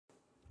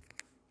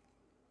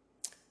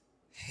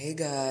Hey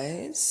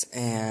guys,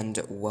 and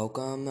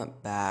welcome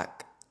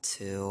back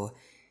to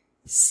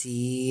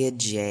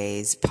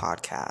CJ's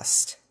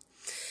podcast.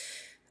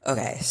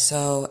 Okay,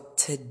 so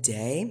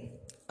today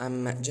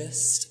I'm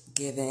just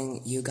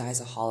giving you guys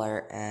a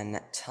holler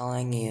and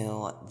telling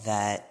you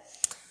that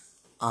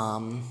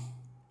the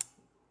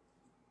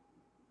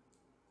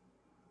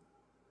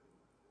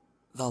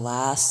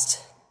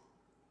last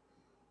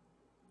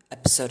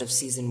episode of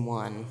season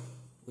 1,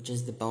 which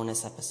is the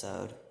bonus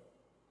episode,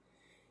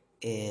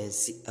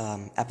 is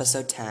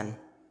episode 10,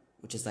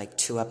 which is like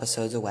 2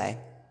 episodes away.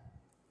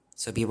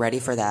 So be ready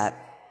for that.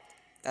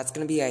 That's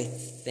going to be, I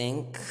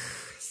think,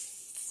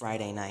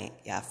 Friday night.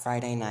 Yeah,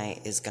 Friday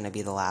night is going to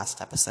be the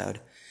last episode.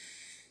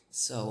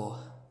 So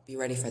be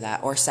ready for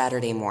that. Or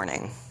Saturday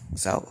morning.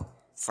 So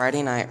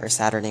Friday night or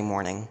Saturday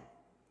morning.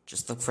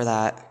 Just look for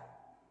that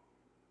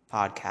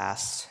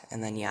podcast.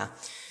 And then, yeah.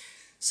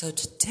 So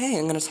today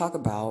I'm going to talk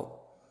about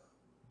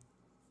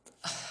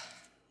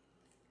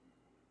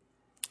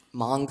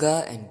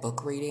manga and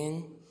book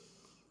reading.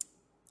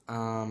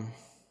 I'm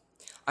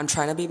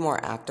trying to be more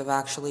active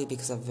actually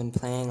because I've been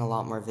playing a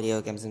lot more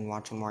video games and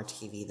watching more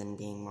TV than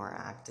being more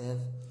active.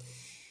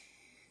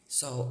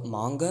 So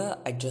manga,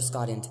 I just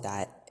got into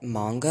that.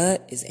 Manga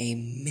is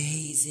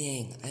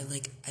amazing.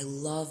 I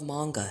love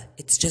manga.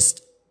 It's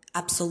just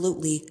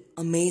absolutely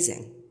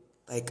amazing.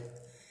 It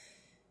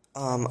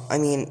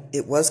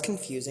was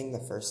confusing the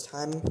first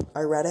time I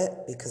read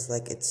it because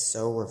it's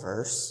so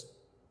reverse.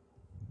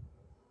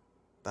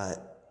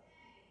 But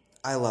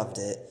I loved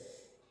it.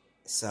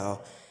 So,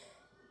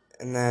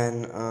 and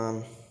then,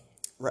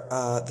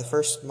 the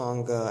first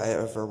manga I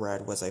ever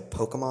read was a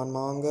Pokemon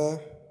manga.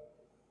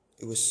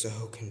 It was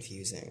so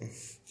confusing.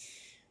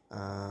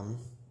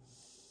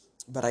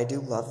 But I do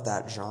love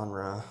that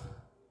genre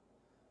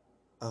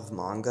of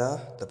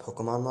manga, the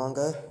Pokemon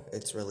manga.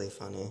 It's really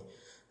funny.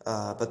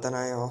 But then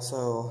I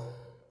also,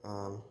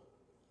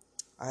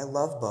 I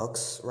love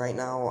books. Right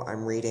now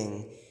I'm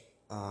reading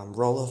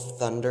Roll of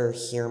Thunder,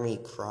 Hear Me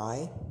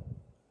Cry.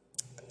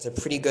 It's a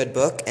pretty good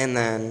book. And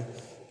then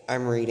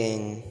I'm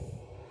reading,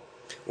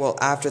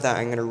 after that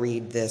I'm going to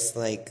read this,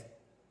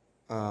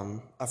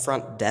 a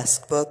front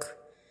desk book.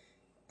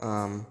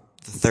 The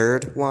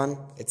third one,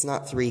 it's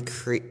not three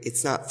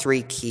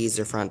keys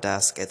or front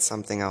desk. It's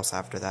something else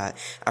after that.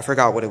 I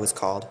forgot what it was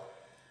called,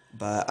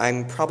 but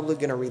I'm probably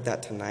gonna read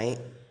that tonight.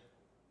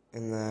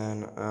 And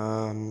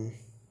then,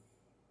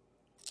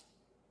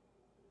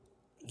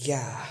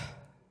 yeah,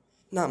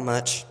 not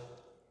much.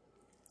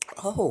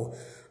 Oh,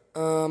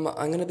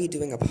 I'm gonna be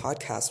doing a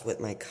podcast with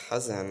my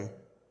cousin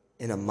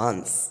in a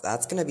month.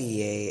 That's gonna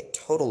be a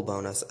total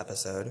bonus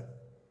episode.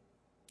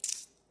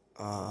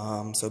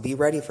 So be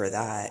ready for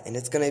that, and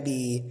it's gonna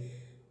be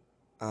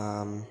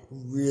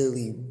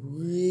really,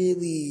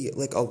 really,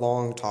 like a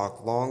long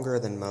talk, longer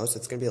than most.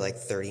 It's gonna be like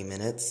 30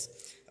 minutes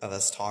of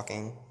us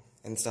talking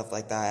and stuff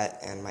like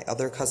that. And my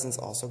other cousin's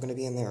also gonna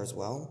be in there as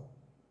well.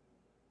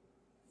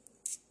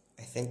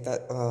 I think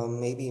that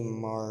maybe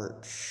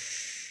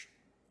March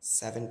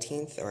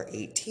 17th or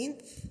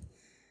 18th.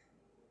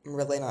 I'm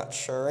really not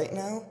sure right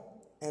now.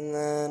 And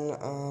then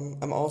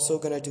I'm also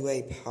gonna do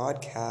a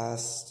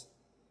podcast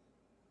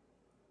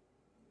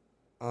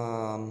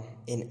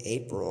in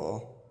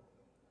April.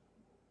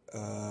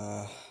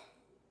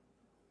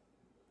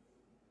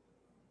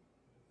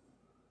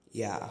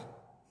 Yeah.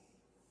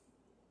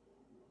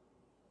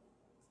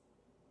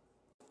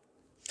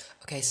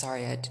 Okay,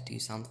 sorry, I had to do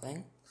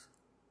something.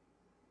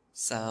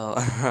 So,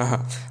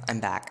 I'm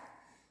back.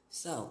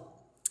 So,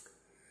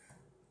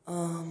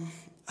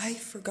 I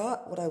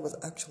forgot what I was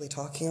actually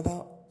talking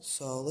about.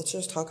 So, let's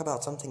just talk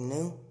about something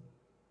new.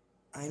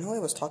 I know I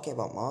was talking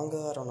about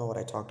manga. I don't know what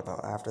I talked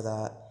about after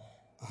that.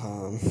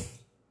 Um,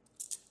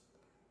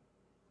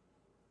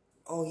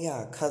 oh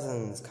yeah,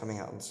 cousins coming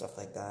out and stuff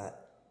like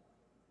that.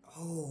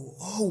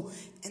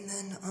 And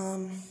then,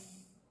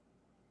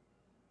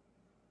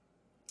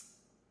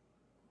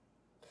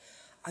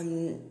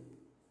 I'm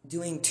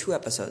doing 2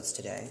 episodes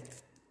today.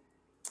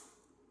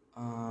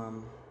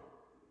 One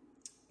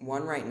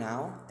right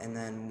now, and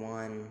then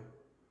one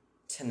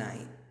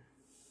tonight.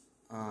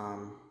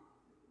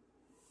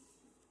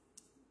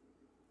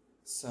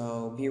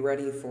 So be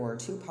ready for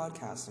 2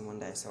 podcasts in one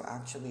day. So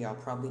actually, I'll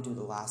probably do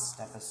the last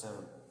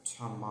episode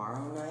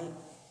tomorrow night.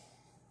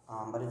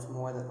 But it's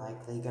more than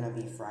likely gonna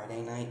be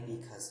Friday night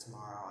because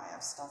tomorrow I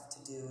have stuff to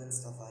do and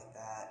stuff like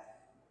that.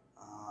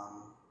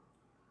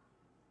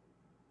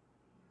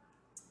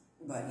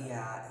 But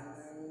yeah,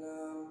 and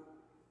then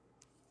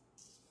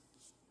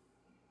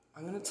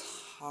I'm gonna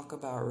talk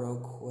about real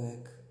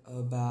quick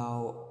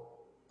about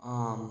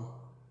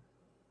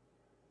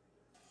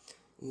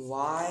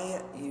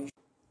why you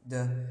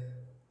the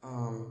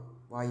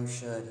why you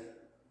should.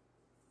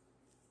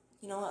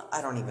 You know what?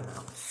 I don't even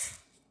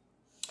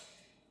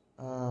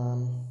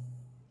know.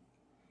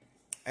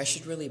 I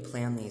should really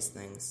plan these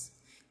things.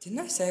 Didn't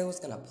I say I was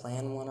gonna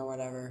plan one or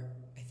whatever?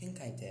 I think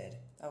I did.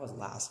 That was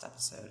last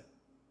episode.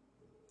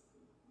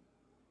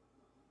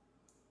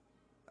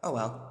 Oh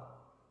well.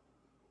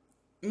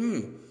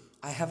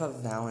 I have a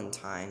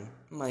Valentine,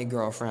 my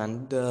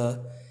girlfriend, duh.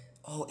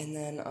 Oh, and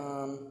then,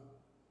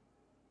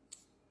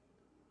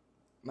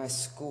 my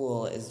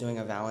school is doing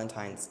a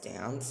Valentine's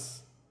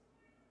dance,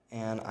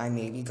 and I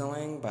may be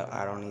going, but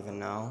I don't even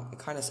know. It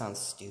kind of sounds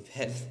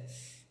stupid,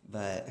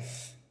 but,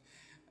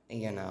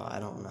 I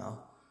don't know.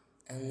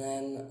 And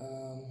then,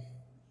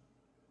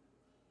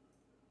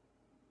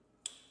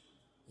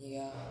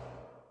 yeah.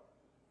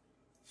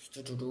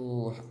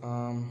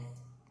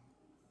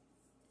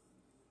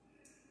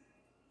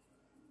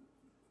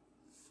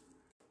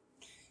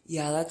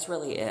 Yeah, that's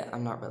really it.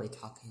 I'm not really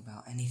talking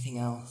about anything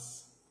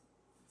else.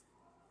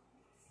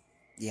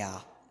 Yeah.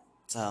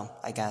 So,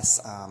 I guess,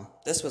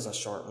 this was a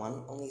short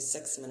one, only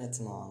 6 minutes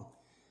long.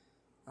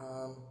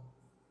 I'm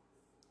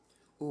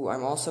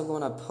also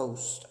going to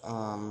post,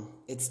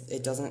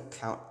 it doesn't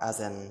count as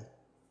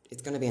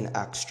it's going to be an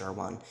extra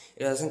one.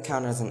 It doesn't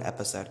count as an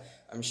episode.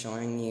 I'm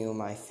showing you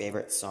my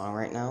favorite song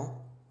right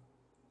now,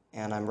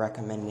 and I'm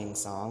recommending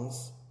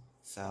songs.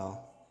 So,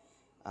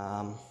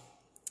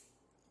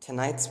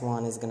 tonight's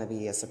one is going to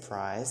be a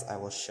surprise. I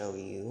will show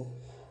you.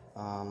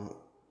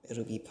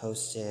 It'll be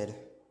posted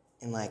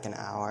in like an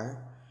hour,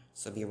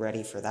 so be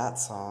ready for that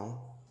song.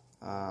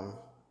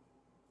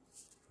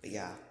 But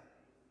yeah.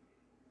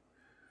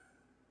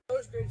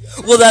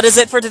 Well, that is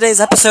it for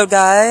today's episode,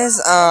 guys.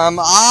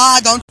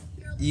 Don't.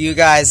 You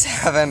guys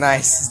have a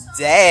nice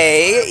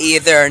day,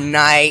 either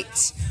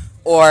night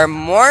or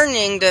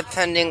morning,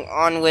 depending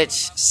on which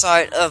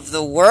side of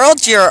the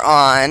world you're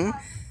on.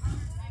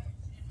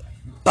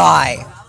 Bye.